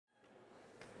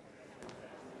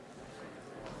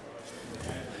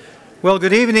Well,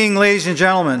 good evening, ladies and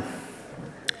gentlemen.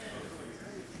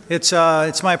 It's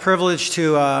my privilege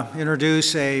to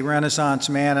introduce a Renaissance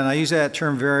man, and I use that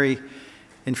term very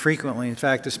infrequently. In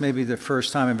fact, this may be the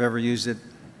first time I've ever used it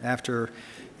after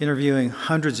interviewing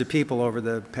hundreds of people over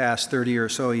the past 30 or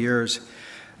so years.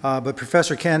 But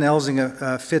Professor Ken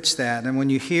Elzinga fits that, and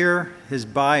when you hear his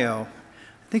bio,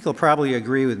 I think you'll probably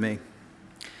agree with me.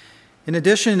 In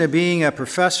addition to being a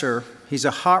professor, he's a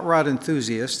hot rod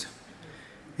enthusiast,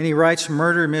 and he writes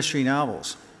murder mystery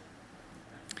novels.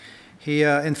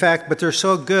 In fact, but they're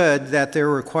so good that they're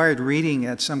required reading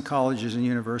at some colleges and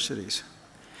universities.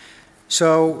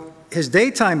 So his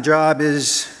daytime job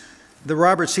is the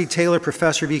Robert C. Taylor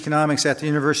Professor of Economics at the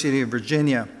University of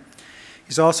Virginia.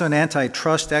 He's also an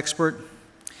antitrust expert,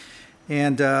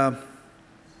 and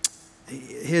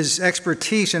his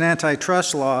expertise in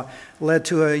antitrust law led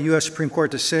to a U.S. Supreme Court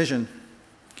decision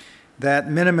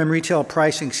that minimum retail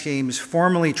pricing schemes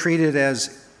formerly treated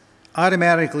as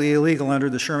automatically illegal under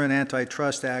the Sherman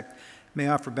Antitrust Act may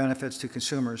offer benefits to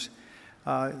consumers.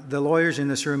 The lawyers in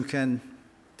this room can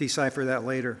decipher that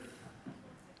later.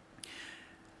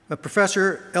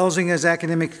 Professor Elzinga's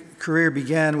academic career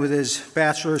began with his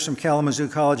bachelor's from Kalamazoo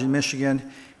College in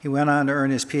Michigan. He went on to earn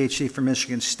his PhD from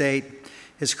Michigan State.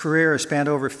 His career has spanned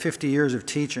over 50 years of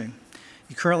teaching.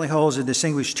 He currently holds a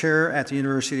distinguished chair at the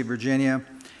University of Virginia.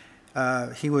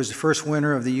 He was the first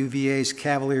winner of the UVA's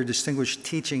Cavalier Distinguished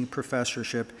Teaching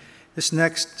Professorship. This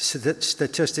next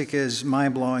statistic is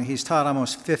mind-blowing. He's taught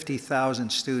almost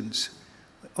 50,000 students,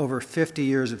 over 50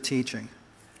 years of teaching.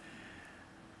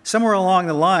 Somewhere along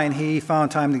the line, he found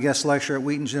time to guest lecture at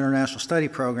Wheaton's International Study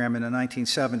Program in the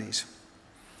 1970s.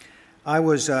 I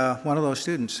was one of those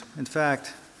students. In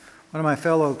fact, one of my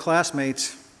fellow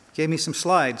classmates gave me some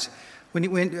slides.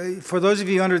 For those of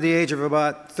you under the age of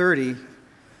about 30,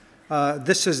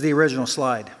 this is the original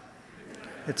slide.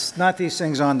 It's not these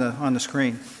things on the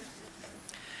screen.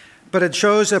 But it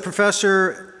shows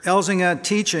Professor Elzinga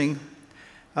teaching,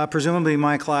 presumably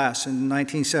my class in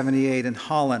 1978 in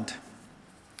Holland.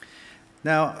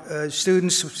 Now,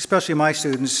 students, especially my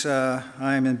students,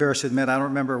 I'm embarrassed to admit I don't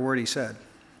remember a word he said.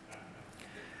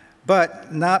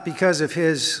 But not because of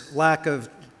his lack of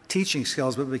teaching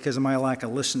skills, but because of my lack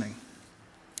of listening.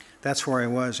 That's where I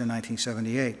was in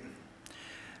 1978.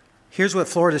 Here's what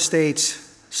Florida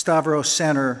State's Stavros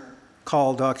Center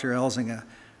called Dr. Elzinga,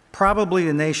 probably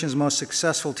the nation's most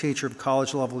successful teacher of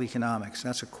college-level economics.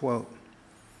 That's a quote.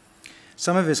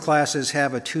 Some of his classes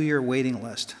have a 2-year waiting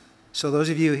list. So those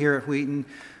of you here at Wheaton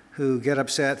who get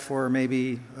upset for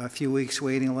maybe a few weeks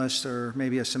waiting list or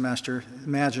maybe a semester,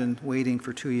 imagine waiting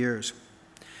for 2 years.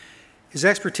 His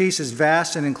expertise is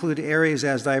vast and includes areas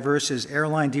as diverse as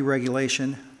airline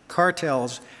deregulation,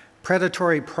 cartels,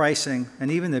 predatory pricing,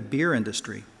 and even the beer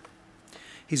industry.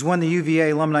 He's won the UVA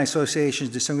Alumni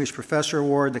Association's Distinguished Professor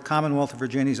Award, the Commonwealth of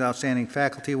Virginia's Outstanding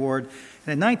Faculty Award,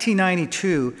 and in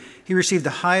 1992, he received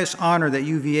the highest honor that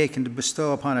UVA can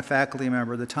bestow upon a faculty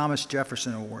member, the Thomas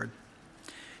Jefferson Award.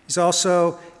 He's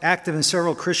also active in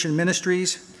several Christian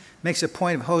ministries, makes a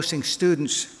point of hosting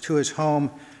students to his home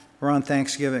around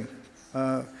Thanksgiving.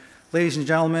 Ladies and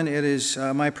gentlemen, it is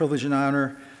my privilege and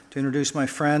honor to introduce my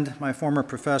friend, my former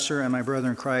professor, and my brother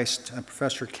in Christ,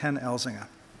 Professor Ken Elzinga.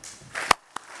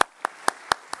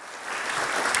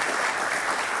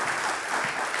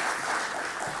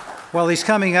 While he's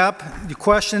coming up, the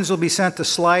questions will be sent to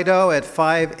Slido at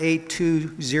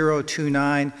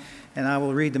 582029, and I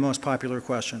will read the most popular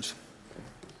questions.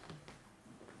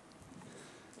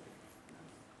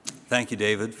 Thank you,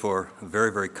 David, for a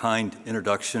very, very kind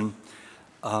introduction.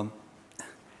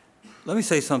 Let me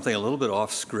say something a little bit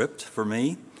off script for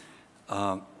me.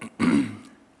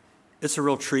 It's a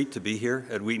real treat to be here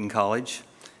at Wheaton College,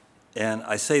 and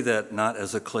I say that not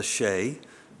as a cliche,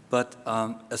 but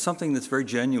as something that's very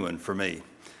genuine for me.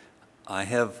 I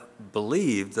have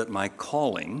believed that my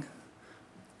calling,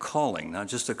 not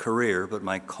just a career, but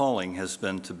my calling has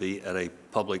been to be at a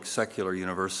public secular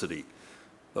university.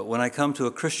 But when I come to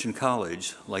a Christian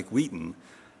college like Wheaton,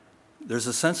 there's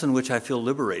a sense in which I feel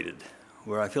liberated,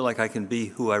 where I feel like I can be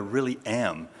who I really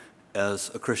am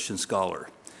as a Christian scholar.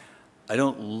 I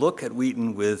don't look at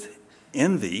Wheaton with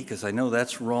envy, because I know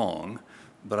that's wrong,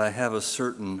 but I have a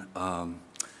certain,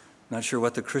 not sure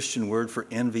what the Christian word for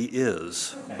envy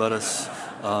is, but a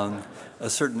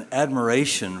certain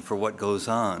admiration for what goes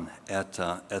on at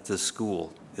this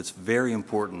school. It's very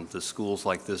important that schools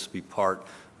like this be part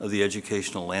of the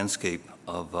educational landscape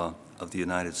of the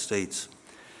United States.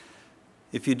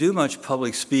 If you do much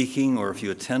public speaking or if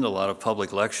you attend a lot of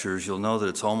public lectures, you'll know that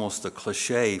it's almost a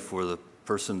cliche for the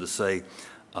person to say,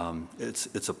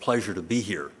 it's a pleasure to be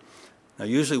here. Now,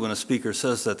 usually when a speaker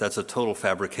says that, that's a total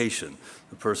fabrication.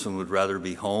 The person would rather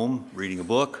be home reading a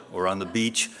book or on the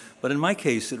beach. But in my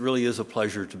case, it really is a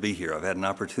pleasure to be here. I've had an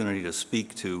opportunity to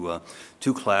speak to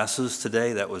 2 classes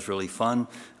today. That was really fun,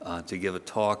 to give a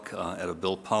talk at a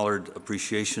Bill Pollard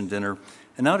appreciation dinner,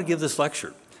 and now to give this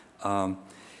lecture.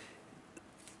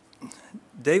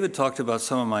 David talked about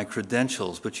some of my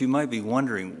credentials, but you might be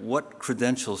wondering, what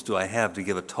credentials do I have to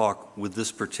give a talk with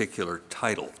this particular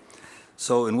title?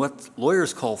 So in what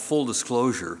lawyers call full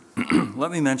disclosure,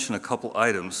 let me mention a couple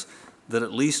items that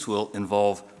at least will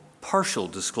involve partial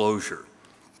disclosure.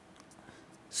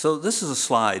 So this is a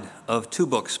slide of 2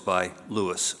 books by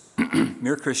Lewis,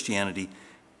 Mere Christianity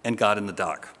and God in the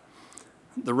Dock.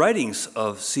 The writings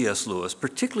of C.S. Lewis,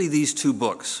 particularly these 2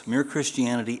 books, Mere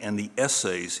Christianity and the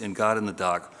essays in God in the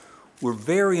Dock, were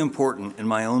very important in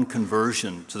my own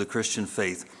conversion to the Christian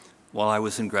faith while I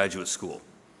was in graduate school.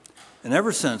 And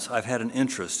ever since, I've had an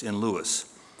interest in Lewis.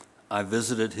 I've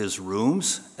visited his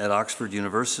rooms at Oxford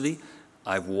University.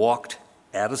 I've walked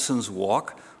Addison's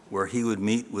Walk, where he would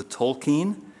meet with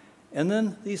Tolkien, and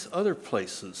then these other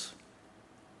places.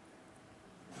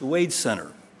 The Wade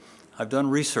Center. I've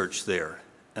done research there,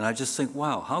 and I just think,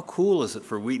 wow, how cool is it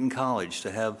for Wheaton College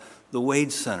to have the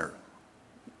Wade Center?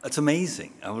 That's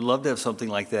amazing. I would love to have something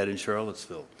like that in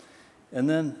Charlottesville. And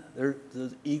then there's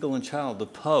the Eagle and Child, the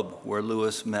pub where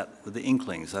Lewis met with the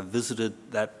Inklings. I've visited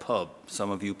that pub.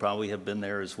 Some of you probably have been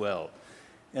there as well.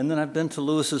 And then I've been to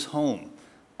Lewis's home,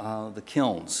 the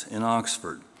Kilns in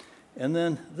Oxford. And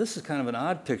then this is kind of an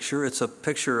odd picture. It's a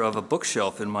picture of a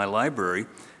bookshelf in my library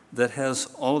that has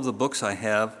all of the books I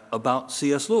have about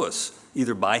C.S. Lewis,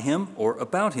 either by him or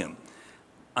about him.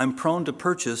 I'm prone to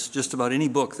purchase just about any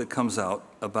book that comes out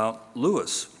about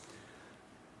Lewis.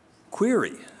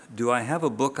 Query, do I have a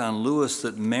book on Lewis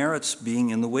that merits being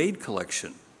in the Wade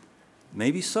collection?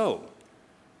 Maybe so.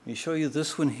 Let me show you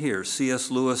this one here,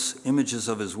 C.S. Lewis, Images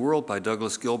of His World by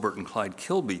Douglas Gilbert and Clyde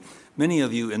Kilby. Many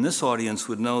of you in this audience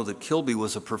would know that Kilby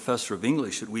was a professor of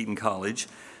English at Wheaton College,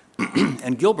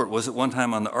 and Gilbert was at one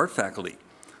time on the art faculty.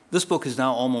 This book is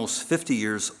now almost 50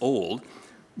 years old.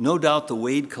 No doubt the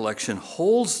Wade collection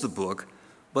holds the book,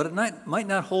 but it might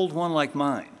not hold one like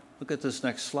mine. Look at this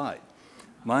next slide.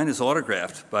 Mine is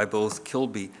autographed by both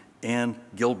Kilby and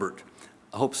Gilbert.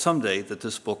 I hope someday that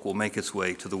this book will make its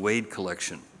way to the Wade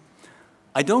collection.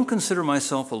 I don't consider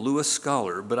myself a Lewis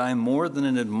scholar, but I'm more than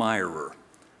an admirer.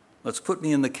 Let's put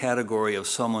me in the category of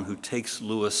someone who takes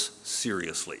Lewis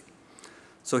seriously.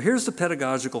 So here's the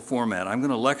pedagogical format. I'm going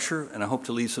to lecture, and I hope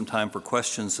to leave some time for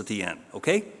questions at the end,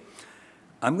 okay?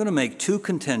 I'm going to make 2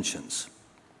 contentions.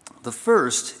 The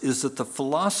first is that the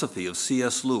philosophy of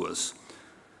C.S. Lewis,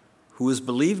 who is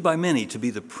believed by many to be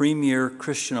the premier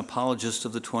Christian apologist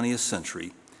of the 20th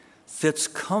century, fits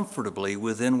comfortably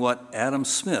within what Adam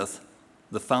Smith,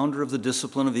 the founder of the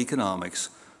discipline of economics,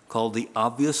 called the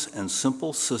obvious and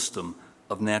simple system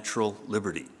of natural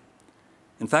liberty.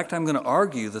 In fact, I'm going to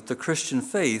argue that the Christian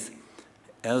faith,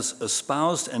 as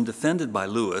espoused and defended by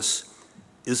Lewis,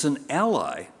 is an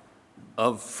ally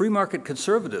of free market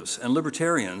conservatives and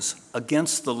libertarians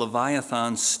against the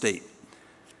Leviathan state.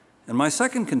 And my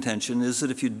second contention is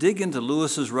that if you dig into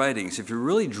Lewis's writings, if you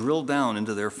really drill down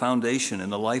into their foundation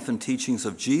in the life and teachings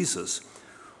of Jesus,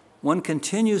 one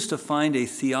continues to find a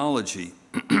theology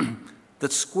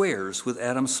that squares with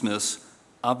Adam Smith's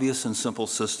obvious and simple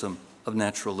system of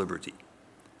natural liberty.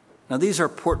 Now, these are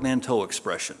portmanteau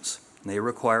expressions, and they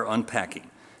require unpacking.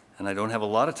 And I don't have a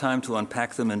lot of time to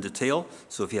unpack them in detail,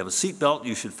 so if you have a seatbelt,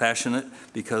 you should fashion it,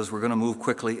 because we're going to move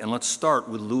quickly. And let's start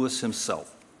with Lewis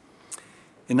himself.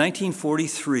 In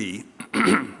 1943,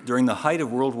 during the height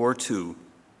of World War II,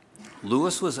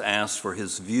 Lewis was asked for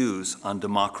his views on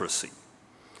democracy.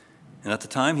 And at the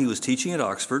time, he was teaching at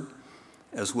Oxford,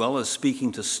 as well as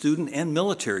speaking to student and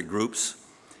military groups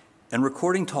and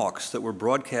recording talks that were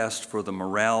broadcast for the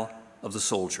morale of the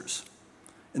soldiers.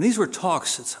 And these were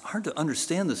talks, it's hard to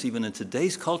understand this even in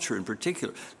today's culture in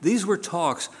particular. These were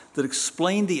talks that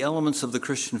explained the elements of the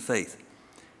Christian faith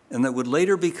and that would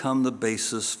later become the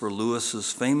basis for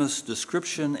Lewis's famous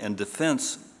description and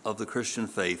defense of the Christian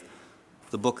faith,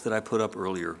 the book that I put up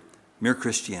earlier, Mere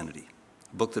Christianity,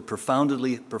 a book that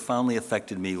profoundly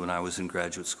affected me when I was in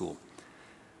graduate school.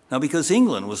 Now, because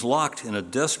England was locked in a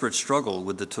desperate struggle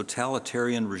with the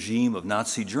totalitarian regime of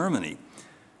Nazi Germany,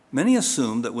 many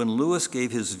assumed that when Lewis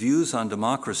gave his views on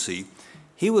democracy,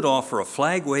 he would offer a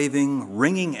flag-waving,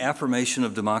 ringing affirmation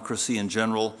of democracy in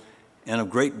general and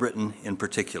of Great Britain in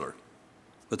particular.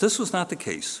 But this was not the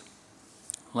case.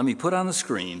 Let me put on the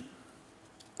screen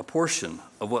a portion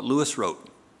of what Lewis wrote.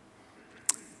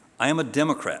 I am a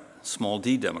Democrat, small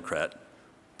d Democrat,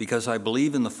 because I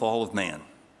believe in the fall of man.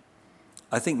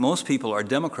 I think most people are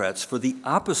Democrats for the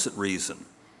opposite reason.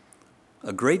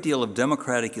 A great deal of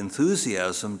democratic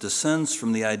enthusiasm descends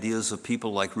from the ideas of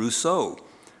people like Rousseau,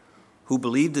 who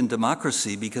believed in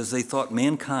democracy because they thought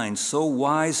mankind so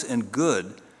wise and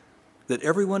good that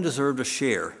everyone deserved a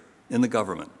share in the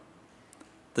government.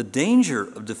 The danger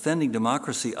of defending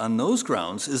democracy on those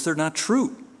grounds is they're not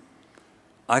true.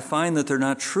 I find that they're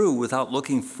not true without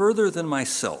looking further than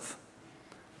myself.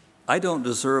 I don't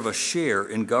deserve a share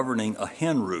in governing a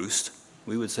hen roost,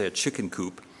 we would say a chicken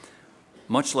coop,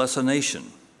 much less a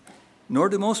nation, nor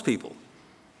do most people.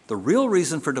 The real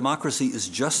reason for democracy is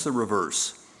just the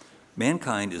reverse.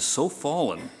 Mankind is so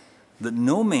fallen that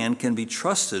no man can be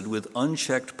trusted with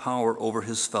unchecked power over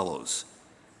his fellows.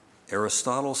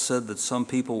 Aristotle said that some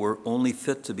people were only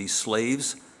fit to be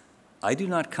slaves. I do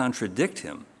not contradict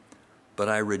him, but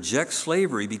I reject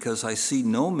slavery because I see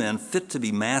no men fit to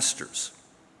be masters.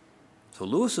 So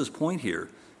Lewis's point here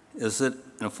is that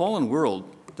in a fallen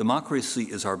world, democracy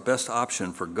is our best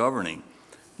option for governing,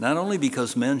 not only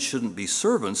because men shouldn't be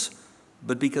servants,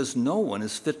 but because no one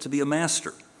is fit to be a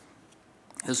master.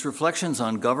 His reflections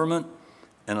on government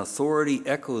and authority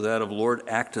echo that of Lord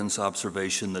Acton's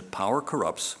observation that power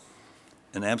corrupts,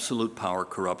 and absolute power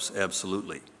corrupts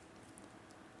absolutely.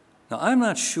 Now, I'm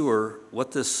not sure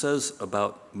what this says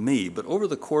about me, but over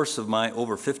the course of my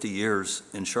over 50 years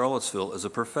in Charlottesville as a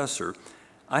professor,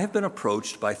 I have been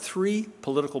approached by 3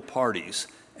 political parties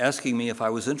asking me if I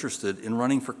was interested in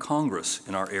running for Congress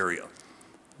in our area: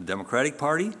 the Democratic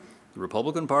Party, the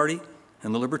Republican Party,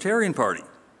 and the Libertarian Party.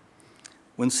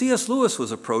 When C.S. Lewis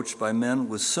was approached by men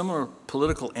with similar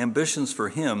political ambitions for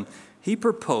him, he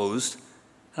proposed,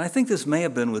 and I think this may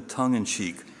have been with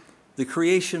tongue-in-cheek, the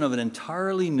creation of an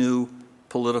entirely new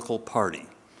political party.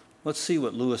 Let's see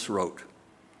what Lewis wrote.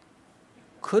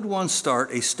 Could one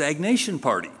start a stagnation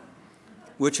party,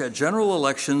 which at general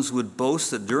elections would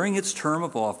boast that during its term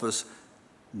of office,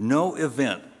 no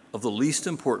event of the least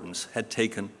importance had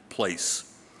taken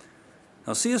place?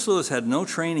 Now, C.S. Lewis had no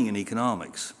training in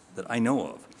economics that I know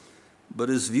of, but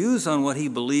his views on what he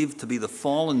believed to be the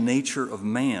fallen nature of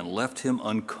man left him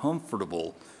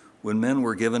uncomfortable when men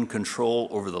were given control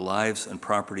over the lives and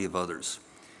property of others.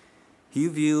 He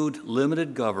viewed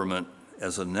limited government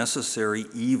as a necessary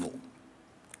evil,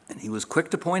 and he was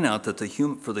quick to point out that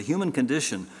for the human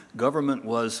condition, government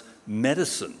was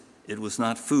medicine. It was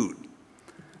not food.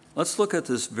 Let's look at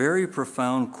this very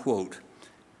profound quote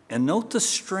and note the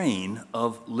strain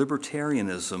of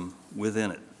libertarianism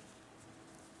within it.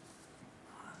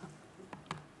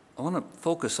 I want to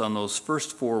focus on those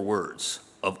first 4 words,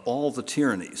 of all the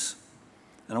tyrannies.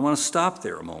 And I want to stop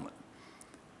there a moment.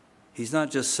 He's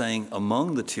not just saying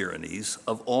among the tyrannies,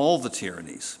 of all the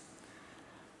tyrannies.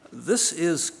 This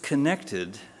is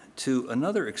connected to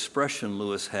another expression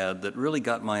Lewis had that really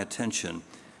got my attention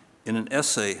in an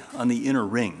essay on the inner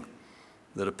ring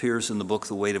that appears in the book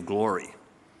The Weight of Glory.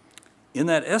 In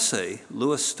that essay,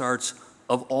 Lewis starts,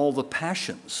 of all the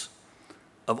passions.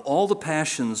 Of all the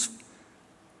passions,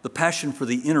 the passion for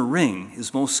the inner ring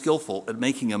is most skillful at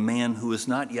making a man who is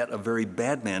not yet a very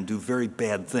bad man do very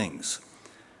bad things.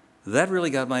 That really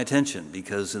got my attention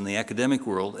because in the academic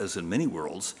world, as in many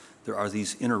worlds, there are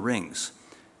these inner rings.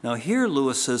 Now here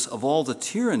Lewis says, of all the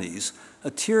tyrannies, a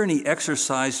tyranny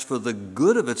exercised for the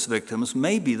good of its victims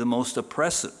may be the most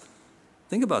oppressive.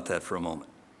 Think about that for a moment.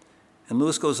 And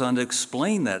Lewis goes on to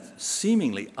explain that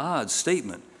seemingly odd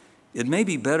statement. It may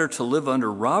be better to live under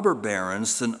robber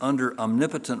barons than under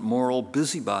omnipotent moral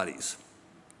busybodies.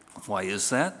 Why is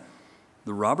that?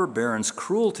 The robber baron's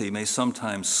cruelty may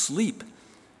sometimes sleep.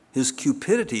 His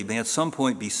cupidity may at some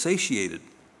point be satiated.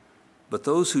 But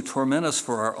those who torment us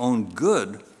for our own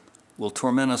good will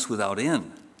torment us without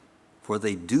end, for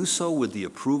they do so with the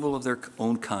approval of their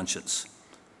own conscience.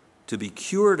 To be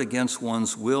cured against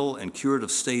one's will and cured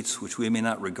of states which we may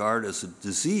not regard as a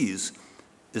disease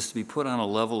is to be put on a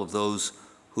level of those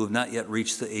who have not yet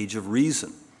reached the age of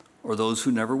reason, or those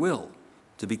who never will,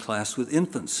 to be classed with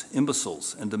infants,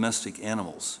 imbeciles, and domestic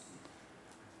animals.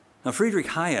 Now, Friedrich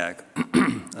Hayek,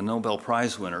 a Nobel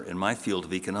Prize winner in my field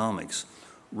of economics,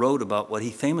 wrote about what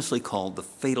he famously called the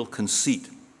fatal conceit,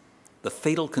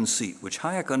 which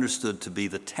Hayek understood to be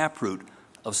the taproot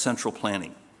of central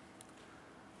planning.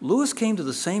 Lewis came to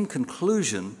the same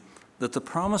conclusion that the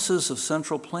promises of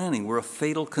central planning were a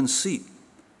fatal conceit.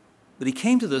 But he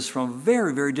came to this from a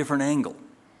very, very different angle.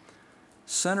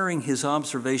 Centering his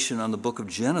observation on the book of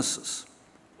Genesis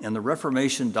and the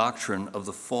Reformation doctrine of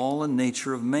the fallen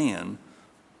nature of man,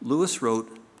 Lewis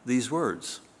wrote these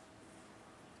words.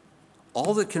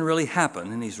 All that can really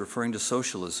happen, and he's referring to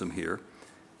socialism here,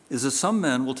 is that some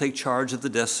men will take charge of the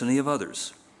destiny of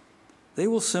others. They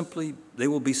will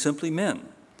be simply men,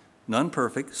 none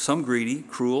perfect, some greedy,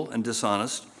 cruel, and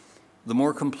dishonest. The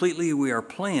more completely we are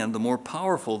planned, the more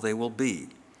powerful they will be.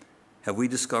 Have we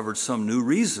discovered some new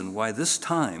reason why this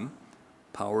time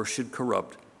power should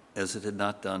corrupt as it had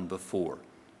not done before?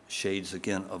 Shades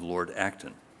again of Lord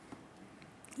Acton.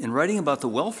 In writing about the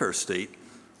welfare state,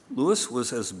 Lewis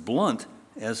was as blunt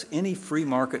as any free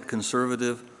market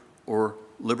conservative or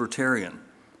libertarian,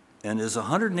 and is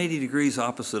 180 degrees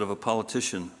opposite of a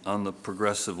politician on the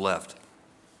progressive left.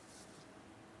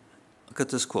 Look at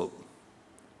this quote.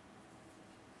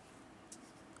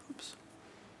 Oops.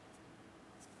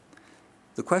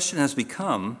 The question has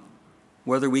become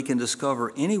whether we can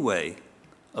discover any way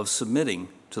of submitting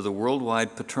to the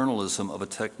worldwide paternalism of a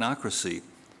technocracy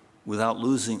without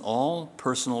losing all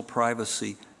personal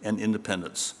privacy and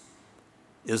independence.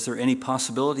 Is there any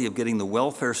possibility of getting the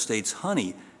welfare state's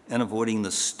honey and avoiding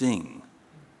the sting?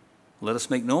 Let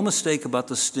us make no mistake about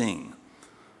the sting.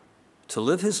 To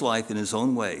live his life in his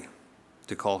own way,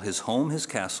 to call his home his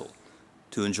castle,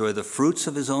 to enjoy the fruits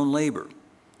of his own labor,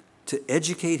 to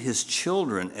educate his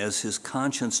children as his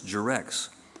conscience directs,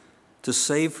 to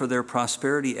save for their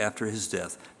prosperity after his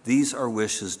death. These are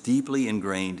wishes deeply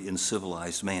ingrained in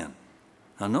civilized man.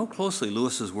 Now, note closely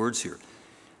Lewis's words here.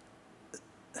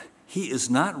 He is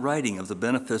not writing of the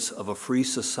benefits of a free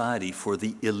society for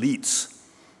the elites,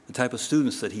 the type of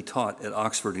students that he taught at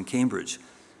Oxford and Cambridge.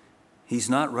 He's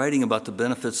not writing about the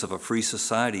benefits of a free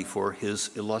society for his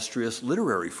illustrious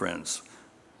literary friends,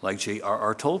 like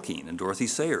J.R.R. Tolkien and Dorothy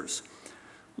Sayers.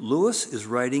 Lewis is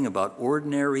writing about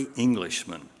ordinary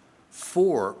Englishmen,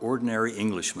 for ordinary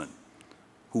Englishmen,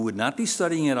 who would not be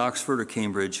studying at Oxford or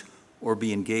Cambridge or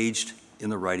be engaged in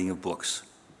the writing of books.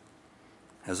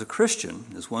 As a Christian,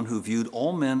 as one who viewed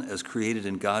all men as created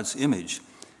in God's image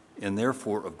and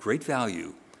therefore of great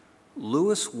value,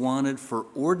 Lewis wanted for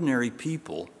ordinary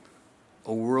people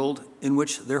a world in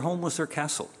which their home was their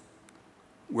castle,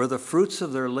 where the fruits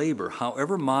of their labor,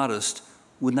 however modest,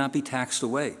 would not be taxed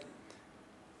away,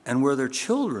 and where their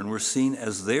children were seen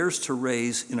as theirs to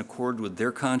raise in accord with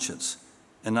their conscience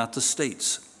and not the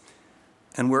state's,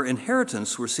 and where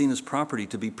inheritance were seen as property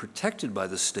to be protected by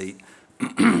the state,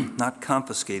 not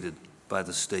confiscated by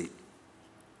the state.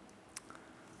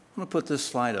 I'm going to put this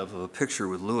slide up of a picture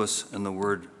with Lewis and the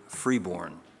word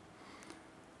freeborn.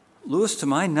 Lewis, to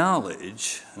my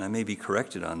knowledge, and I may be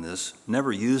corrected on this,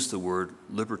 never used the word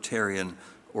libertarian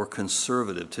or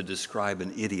conservative to describe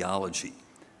an ideology.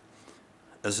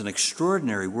 As an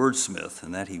extraordinary wordsmith,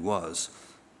 and that he was,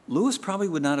 Lewis probably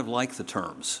would not have liked the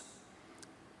terms.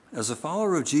 As a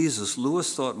follower of Jesus,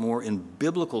 Lewis thought more in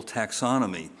biblical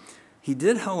taxonomy. He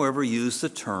did, however, use the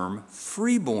term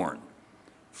freeborn.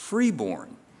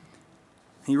 Freeborn.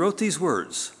 He wrote these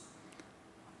words: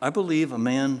 I believe a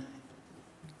man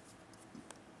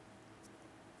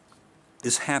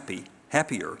is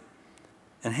happier,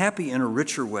 and happy in a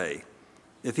richer way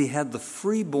if he had the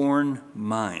freeborn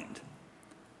mind.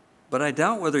 But I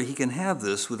doubt whether he can have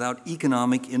this without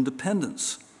economic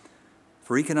independence.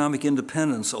 For economic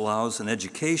independence allows an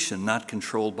education not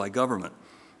controlled by government.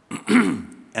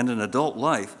 And in adult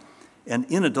life,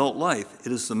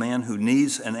 it is the man who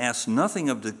needs and asks nothing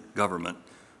of the government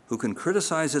who can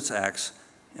criticize its acts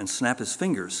and snap his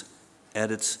fingers at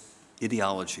its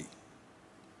ideology.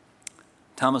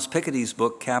 Thomas Piketty's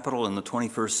book, Capital in the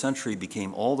 21st Century,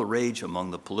 became all the rage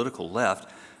among the political left.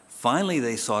 Finally,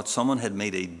 they thought someone had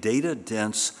made a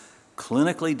data-dense,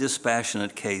 clinically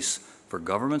dispassionate case for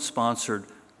government-sponsored,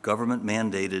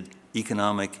 government-mandated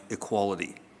economic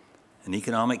equality, an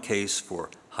economic case for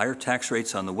higher tax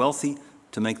rates on the wealthy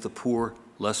to make the poor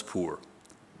less poor.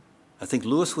 I think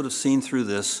Lewis would have seen through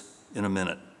this in a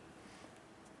minute.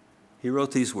 He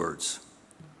wrote these words: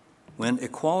 when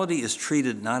equality is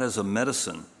treated not as a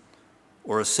medicine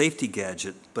or a safety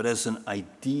gadget, but as an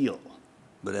ideal,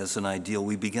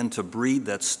 we begin to breed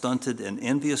that stunted and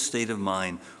envious state of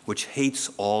mind which hates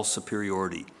all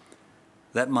superiority.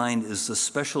 That mind is the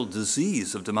special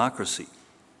disease of democracy.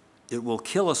 It will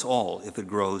kill us all if it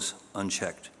grows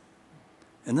unchecked.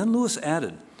 And then Lewis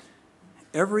added,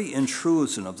 every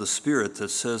intrusion of the spirit that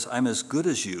says, I'm as good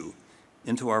as you,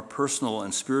 into our personal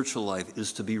and spiritual life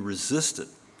is to be resisted,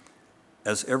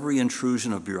 as every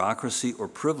intrusion of bureaucracy or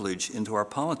privilege into our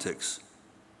politics.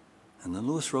 And then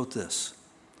Lewis wrote this: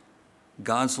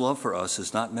 God's love for us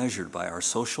is not measured by our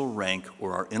social rank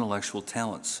or our intellectual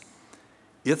talents.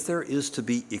 If there is to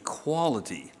be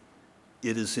equality,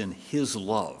 it is in his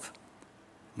love,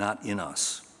 not in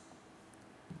us.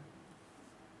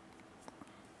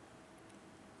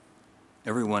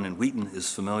 Everyone in Wheaton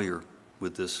is familiar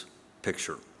with this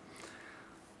picture.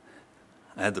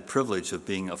 I had the privilege of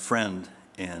being a friend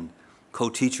and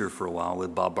co-teacher for a while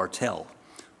with Bob Bartell,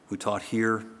 who taught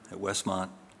here at Westmont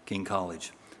King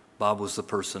College. Bob was the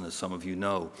person, as some of you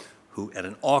know, who at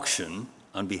an auction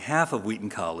on behalf of Wheaton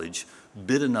College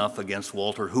bid enough against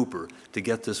Walter Hooper to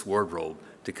get this wardrobe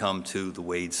to come to the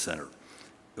Wade Center.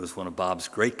 It was one of Bob's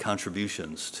great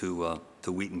contributions to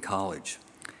Wheaton College.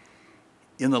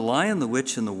 In The Lion, the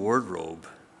Witch, and the Wardrobe,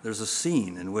 there's a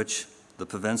scene in which the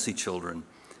Pevensie children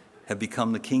have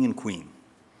become the king and queen.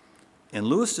 And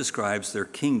Lewis describes their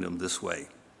kingdom this way: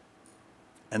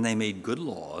 and they made good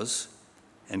laws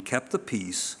and kept the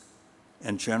peace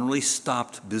and generally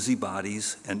stopped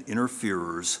busybodies and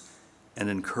interferers and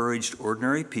encouraged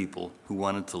ordinary people who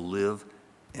wanted to live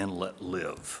and let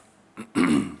live.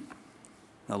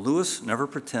 Now, Lewis never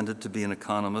pretended to be an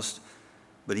economist,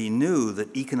 but he knew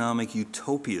that economic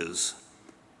utopias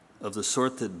of the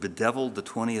sort that bedeviled the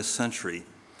 20th century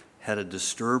had a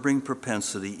disturbing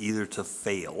propensity either to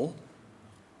fail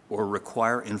or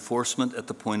require enforcement at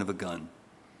the point of a gun.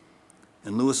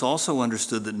 And Lewis also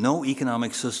understood that no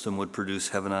economic system would produce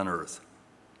heaven on earth.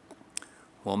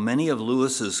 While many of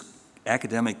Lewis's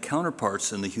academic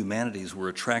counterparts in the humanities were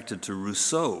attracted to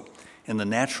Rousseau and the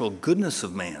natural goodness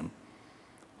of man,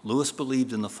 Lewis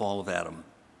believed in the fall of Adam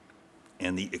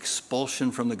and the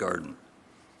expulsion from the garden.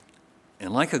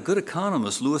 And like a good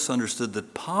economist, Lewis understood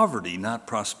that poverty, not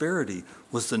prosperity,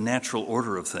 was the natural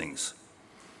order of things.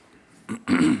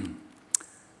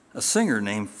 A singer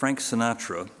named Frank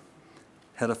Sinatra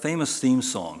had a famous theme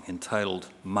song entitled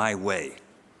 "My Way."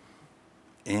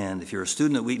 And if you're a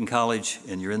student at Wheaton College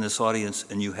and you're in this audience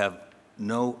and you have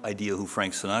no idea who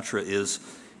Frank Sinatra is,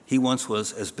 he once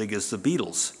was as big as the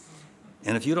Beatles.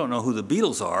 And if you don't know who the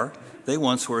Beatles are, they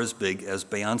once were as big as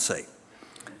Beyoncé.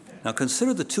 Now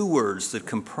consider the two words that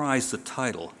comprise the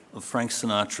title of Frank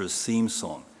Sinatra's theme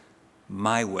song,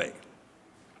 "My Way."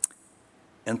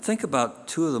 And think about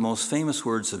two of the most famous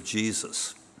words of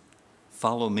Jesus,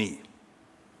 "Follow me."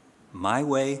 My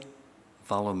way,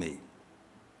 follow me.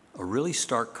 A really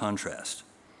stark contrast.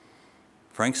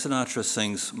 Frank Sinatra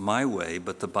sings "My Way,"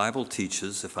 but the Bible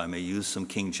teaches, if I may use some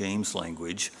King James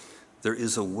language, there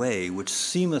is a way which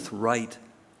seemeth right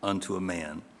unto a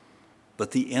man,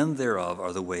 but the end thereof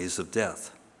are the ways of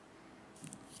death.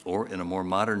 Or in a more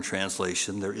modern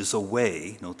translation, there is a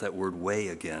way, note that word way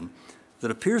again, that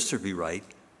appears to be right,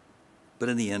 but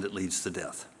in the end it leads to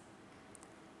death.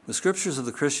 The scriptures of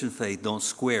the Christian faith don't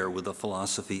square with the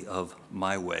philosophy of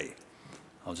my way.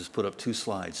 I'll just put up two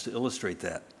slides to illustrate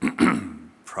that.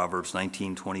 Proverbs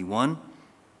 19:21,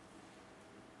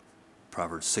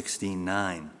 Proverbs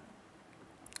 16:9.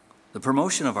 The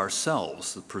promotion of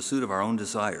ourselves, the pursuit of our own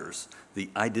desires, the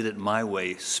 "I did it my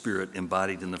way" spirit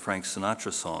embodied in the Frank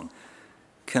Sinatra song,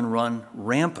 can run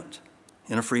rampant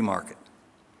in a free market.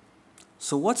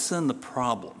 So what's then the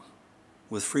problem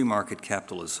with free market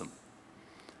capitalism?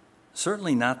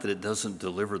 Certainly not that it doesn't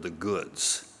deliver the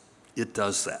goods. It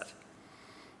does that.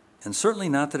 And certainly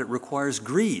not that it requires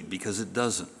greed, because it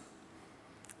doesn't.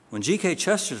 When G.K.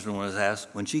 Chesterton was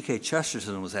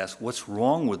asked, what's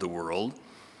wrong with the world,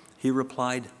 he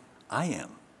replied, I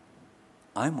am.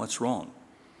 I'm what's wrong.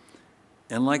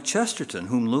 And like Chesterton,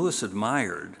 whom Lewis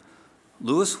admired,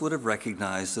 Lewis would have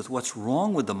recognized that what's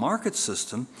wrong with the market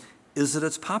system is that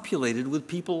it's populated with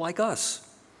people like us,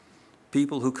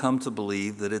 people who come to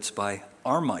believe that it's by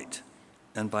our might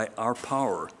and by our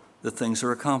power that things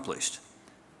are accomplished.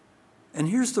 And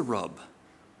here's the rub.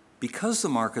 Because the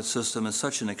market system is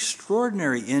such an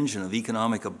extraordinary engine of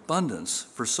economic abundance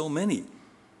for so many,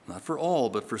 not for all,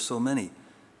 but for so many,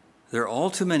 there are all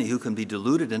too many who can be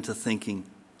deluded into thinking,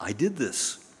 I did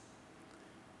this.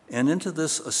 And into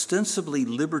this ostensibly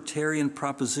libertarian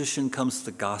proposition comes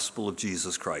the gospel of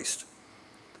Jesus Christ.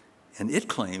 And it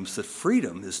claims that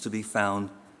freedom is to be found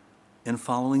in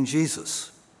following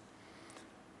Jesus.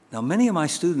 Now, many of my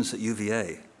students at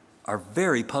UVA are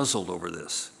very puzzled over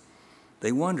this.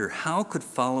 They wonder, how could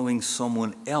following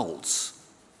someone else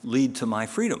lead to my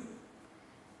freedom?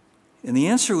 And the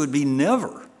answer would be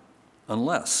never,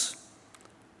 unless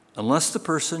the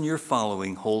person you're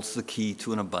following holds the key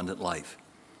to an abundant life.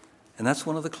 And that's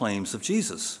one of the claims of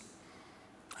Jesus.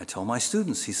 I tell my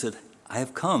students, he said, I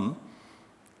have come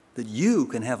that you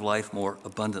can have life more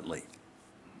abundantly.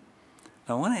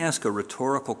 Now, I want to ask a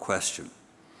rhetorical question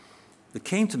that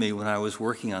came to me when I was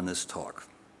working on this talk.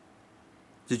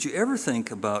 Did you ever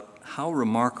think about how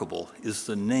remarkable is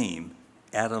the name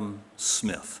Adam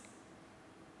Smith?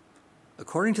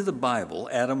 According to the Bible,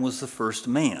 Adam was the first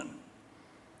man.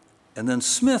 And then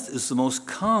Smith is the most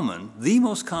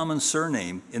common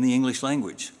surname in the English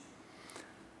language.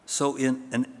 So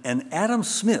and Adam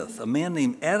Smith, a man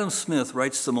named Adam Smith,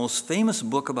 writes the most famous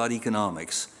book about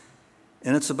economics,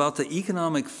 and it's about the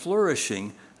economic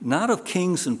flourishing, not of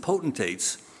kings and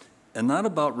potentates, and not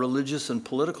about religious and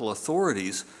political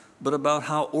authorities, but about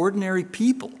how ordinary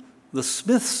people, the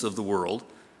Smiths of the world,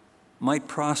 might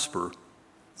prosper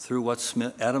through what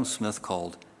Adam Smith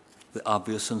called the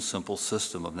obvious and simple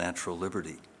system of natural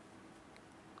liberty.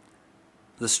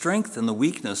 The strength and the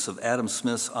weakness of Adam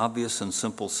Smith's obvious and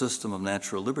simple system of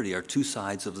natural liberty are two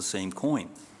sides of the same coin.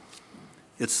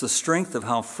 It's the strength of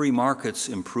how free markets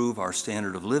improve our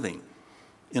standard of living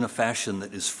in a fashion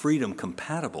that is freedom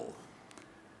compatible.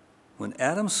 When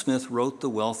Adam Smith wrote The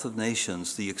Wealth of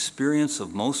Nations, the experience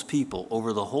of most people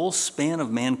over the whole span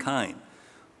of mankind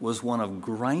was one of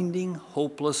grinding,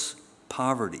 hopeless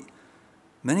poverty.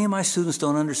 Many of my students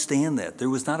don't understand that. There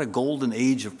was not a golden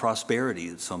age of prosperity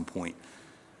at some point.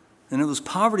 And it was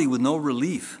poverty with no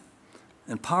relief,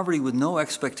 and poverty with no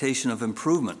expectation of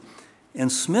improvement. And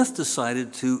Smith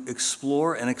decided to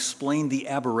explore and explain the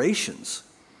aberrations.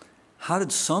 How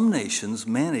did some nations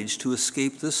manage to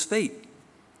escape this fate?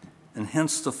 And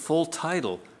hence the full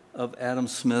title of Adam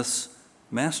Smith's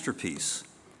masterpiece,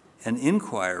 An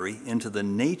Inquiry into the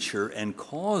Nature and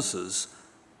Causes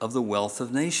of the Wealth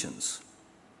of Nations.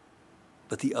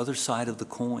 But the other side of the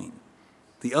coin,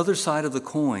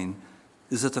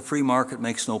 is that the free market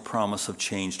makes no promise of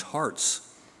changed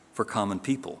hearts for common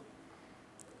people.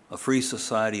 A free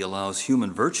society allows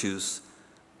human virtues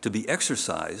to be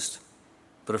exercised,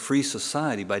 but a free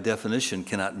society, by definition,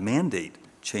 cannot mandate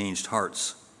changed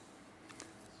hearts.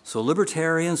 So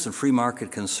libertarians and free market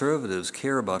conservatives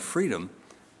care about freedom,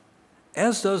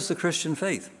 as does the Christian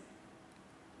faith.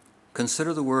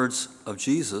 Consider the words of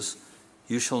Jesus,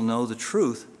 "You shall know the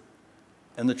truth,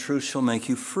 and the truth shall make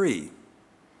you free."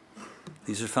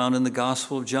 These are found in the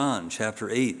Gospel of John, chapter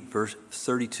 8, verse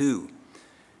 32.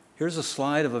 Here's a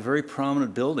slide of a very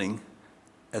prominent building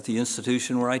at the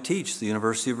institution where I teach, the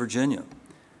University of Virginia.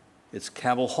 It's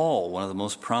Cabell Hall, one of the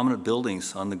most prominent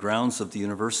buildings on the grounds of the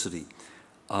university.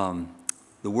 The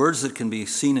words that can be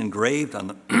seen engraved on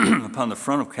upon the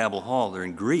front of Cabell Hall, they're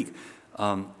in Greek,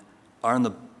 are in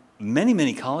the many,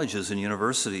 many colleges and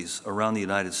universities around the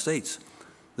United States.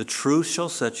 "The truth shall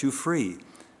set you free"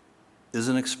 is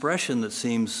an expression that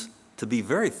seems to be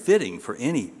very fitting for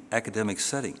any academic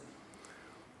setting.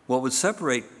 What would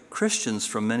separate Christians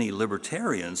from many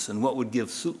libertarians, and what would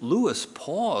give Lewis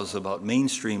pause about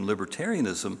mainstream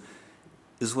libertarianism,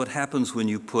 is what happens when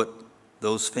you put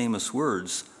those famous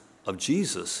words of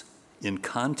Jesus in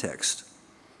context.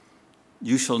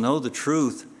 "You shall know the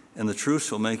truth, and the truth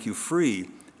shall make you free"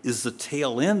 is the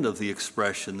tail end of the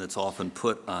expression that's often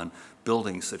put on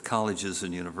buildings at colleges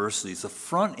and universities. The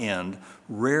front end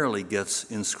rarely gets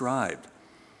inscribed.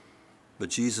 But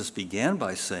Jesus began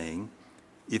by saying,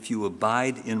 "If you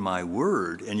abide in my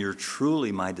word and you're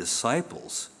truly my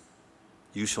disciples,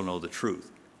 you shall know the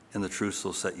truth, and the truth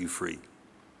shall set you free."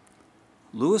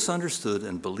 Lewis understood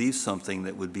and believed something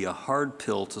that would be a hard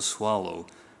pill to swallow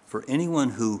for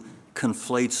anyone who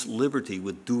conflates liberty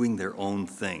with doing their own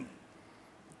thing.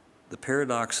 The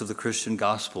paradox of the Christian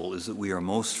gospel is that we are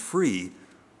most free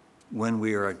when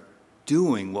we are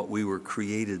doing what we were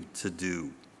created to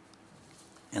do.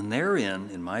 And therein,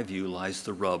 in my view, lies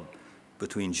the rub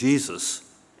between Jesus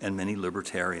and many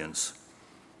libertarians.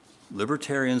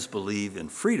 Libertarians believe in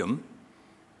freedom,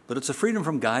 but it's a freedom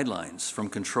from guidelines, from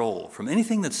control, from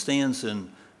anything that stands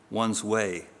in one's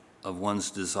way of one's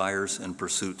desires and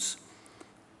pursuits.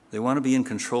 They want to be in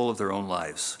control of their own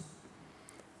lives.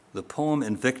 The poem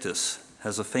Invictus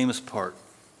has a famous part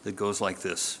that goes like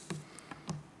this.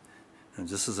 And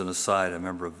just as an aside, I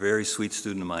remember a very sweet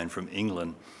student of mine from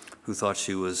England who thought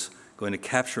she was going to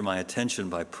capture my attention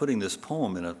by putting this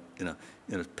poem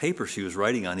in a paper she was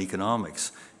writing on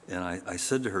economics. And I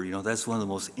said to her, "You know, that's one of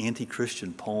the most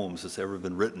anti-Christian poems that's ever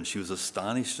been written." She was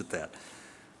astonished at that.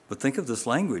 But think of this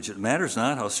language. "It matters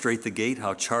not how straight the gate,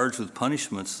 how charged with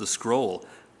punishments the scroll.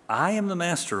 I am the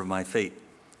master of my fate.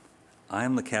 I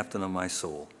am the captain of my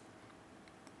soul."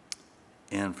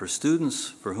 And for students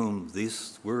for whom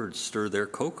these words stir their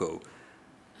cocoa,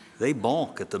 they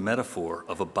balk at the metaphor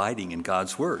of abiding in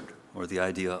God's word, or the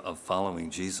idea of following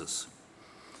Jesus.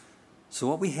 So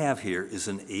what we have here is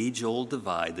an age-old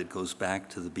divide that goes back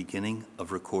to the beginning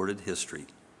of recorded history.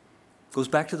 It goes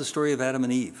back to the story of Adam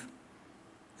and Eve.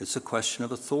 It's a question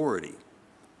of authority.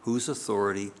 Whose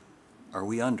authority are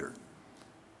we under?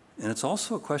 And it's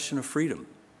also a question of freedom.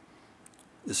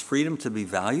 Is freedom to be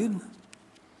valued?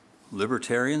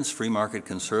 Libertarians, free market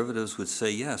conservatives would say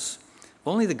yes. If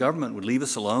only the government would leave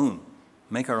us alone,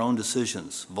 make our own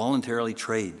decisions, voluntarily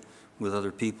trade with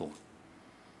other people.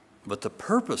 But the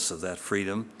purpose of that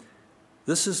freedom,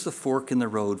 this is the fork in the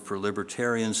road for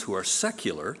libertarians who are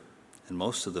secular, and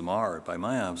most of them are, by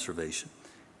my observation,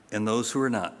 and those who are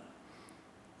not.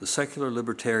 The secular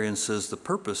libertarian says the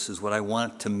purpose is what I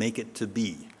want to make it to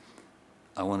be.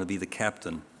 I want to be the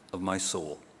captain of my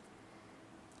soul.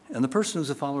 And the person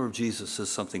who's a follower of Jesus says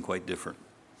something quite different.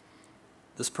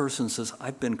 This person says,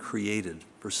 I've been created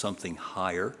for something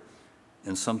higher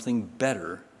and something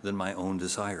better than my own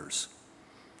desires.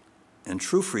 And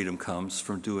true freedom comes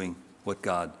from doing what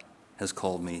God has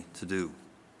called me to do.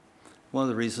 One of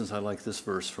the reasons I like this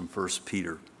verse from 1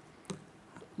 Peter,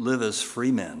 live as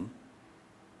free men,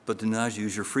 but do not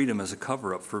use your freedom as a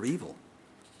cover-up for evil.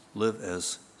 Live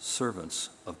as servants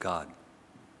of God.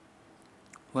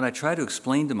 What I try to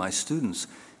explain to my students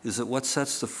is that what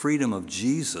sets the freedom of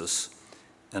Jesus,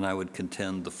 and I would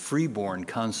contend the freeborn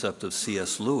concept of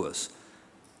C.S. Lewis,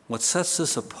 what sets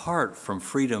this apart from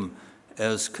freedom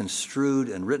as construed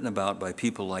and written about by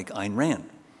people like Ayn Rand,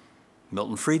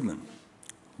 Milton Friedman,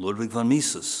 Ludwig von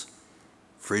Mises,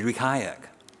 Friedrich Hayek,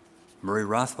 Murray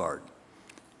Rothbard,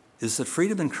 is that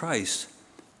freedom in Christ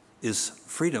is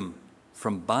freedom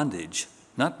from bondage,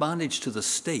 not bondage to the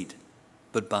state,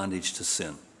 but bondage to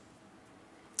sin.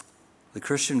 The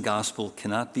Christian gospel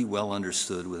cannot be well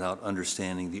understood without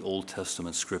understanding the Old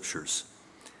Testament scriptures.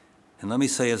 And let me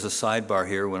say as a sidebar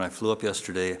here, when I flew up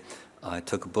yesterday, I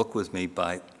took a book with me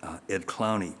by Ed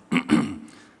Clowney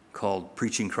called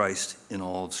Preaching Christ in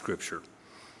All of Scripture.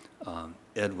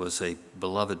 Ed was a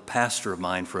beloved pastor of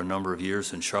mine for a number of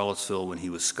years in Charlottesville when he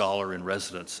was scholar in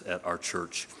residence at our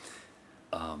church.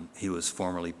 He was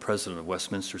formerly president of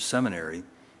Westminster Seminary,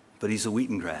 but he's a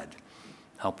Wheaton grad.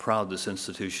 How proud this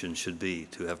institution should be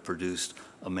to have produced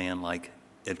a man like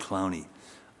Ed Clowney.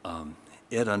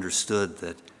 Ed understood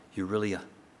that you really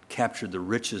captured the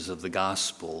riches of the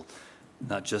gospel,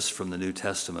 not just from the New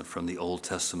Testament, from the Old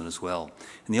Testament as well.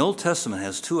 And the Old Testament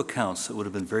has two accounts that would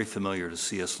have been very familiar to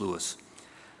C.S. Lewis.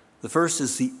 The first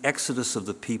is the exodus of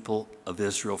the people of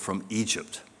Israel from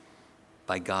Egypt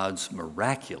by God's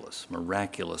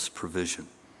miraculous provision.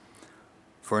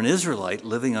 For an Israelite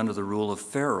living under the rule of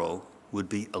Pharaoh would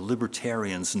be a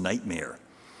libertarian's nightmare.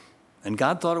 And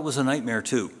God thought it was a nightmare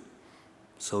too.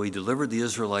 So he delivered the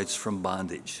Israelites from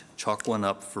bondage. Chalk one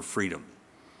up for freedom.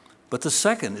 But the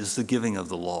second is the giving of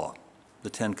the law, the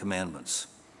Ten Commandments.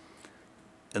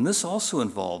 And this also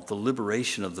involved the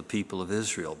liberation of the people of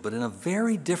Israel, but in a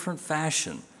very different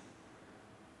fashion.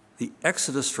 The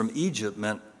exodus from Egypt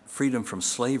meant freedom from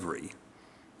slavery,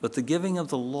 but the giving of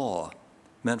the law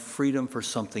meant freedom for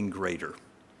something greater,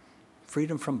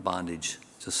 freedom from bondage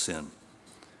to sin.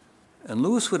 And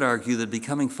Lewis would argue that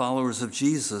becoming followers of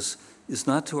Jesus is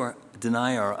not to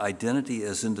deny our identity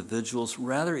as individuals,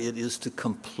 rather it is to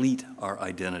complete our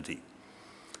identity.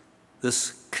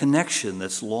 This connection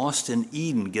that's lost in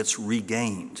Eden gets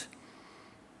regained.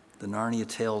 The Narnia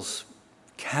tales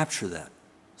capture that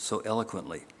so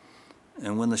eloquently.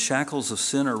 And when the shackles of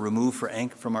sin are removed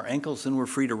from our ankles, then we're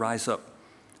free to rise up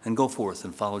and go forth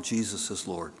and follow Jesus as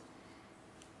Lord.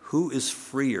 Who is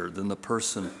freer than the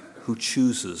person who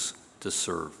chooses to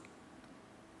serve?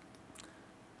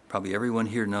 Probably everyone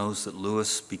here knows that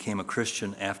Lewis became a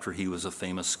Christian after he was a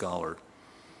famous scholar.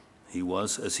 He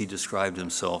was, as he described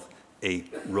himself, a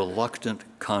reluctant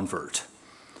convert.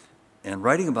 And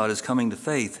writing about his coming to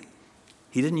faith,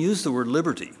 he didn't use the word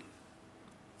liberty,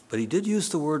 but he did use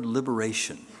the word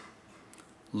liberation.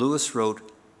 Lewis wrote,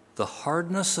 "The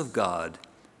hardness of God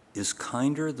is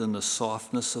kinder than the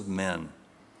softness of men,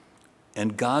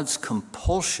 and God's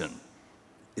compulsion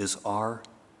is our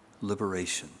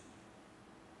liberation."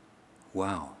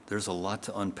 Wow, there's a lot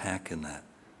to unpack in that.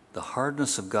 The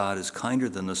hardness of God is kinder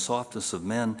than the softness of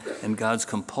men, and God's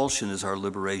compulsion is our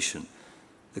liberation.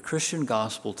 The Christian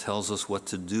gospel tells us what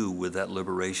to do with that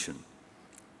liberation.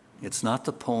 It's not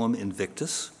the poem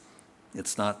Invictus.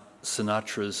 It's not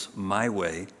Sinatra's My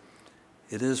Way.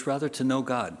 It is rather to know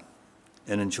God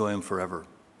and enjoy Him forever,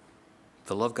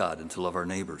 to love God and to love our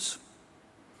neighbors.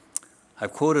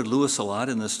 I've quoted Lewis a lot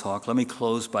in this talk. Let me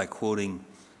close by quoting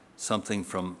something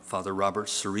from Father Robert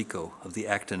Sirico of the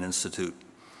Acton Institute.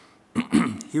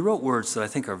 He wrote words that I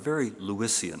think are very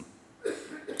Lewisian.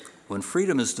 When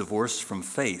freedom is divorced from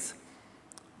faith,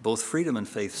 both freedom and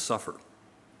faith suffer.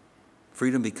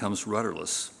 Freedom becomes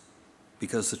rudderless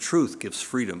because the truth gives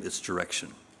freedom its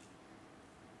direction.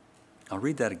 I'll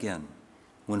read that again.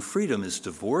 When freedom is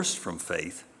divorced from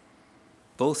faith,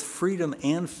 both freedom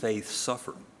and faith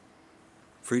suffer.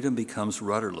 Freedom becomes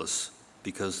rudderless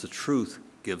because the truth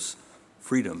gives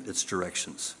freedom its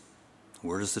directions.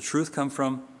 Where does the truth come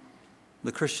from?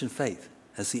 The Christian faith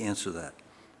has the answer to that.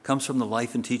 It comes from the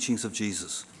life and teachings of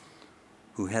Jesus.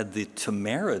 who had the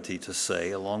temerity to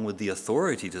say, along with the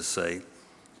authority to say,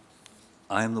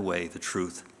 I am the way, the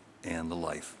truth, and the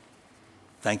life.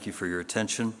 Thank you for your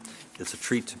attention. It's a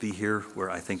treat to be here where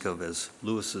I think of as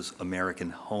Lewis's American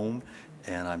home,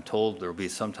 and I'm told there will be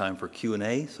some time for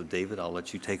Q&A, so David, I'll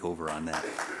let you take over on that.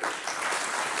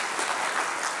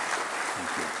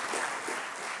 Thank you.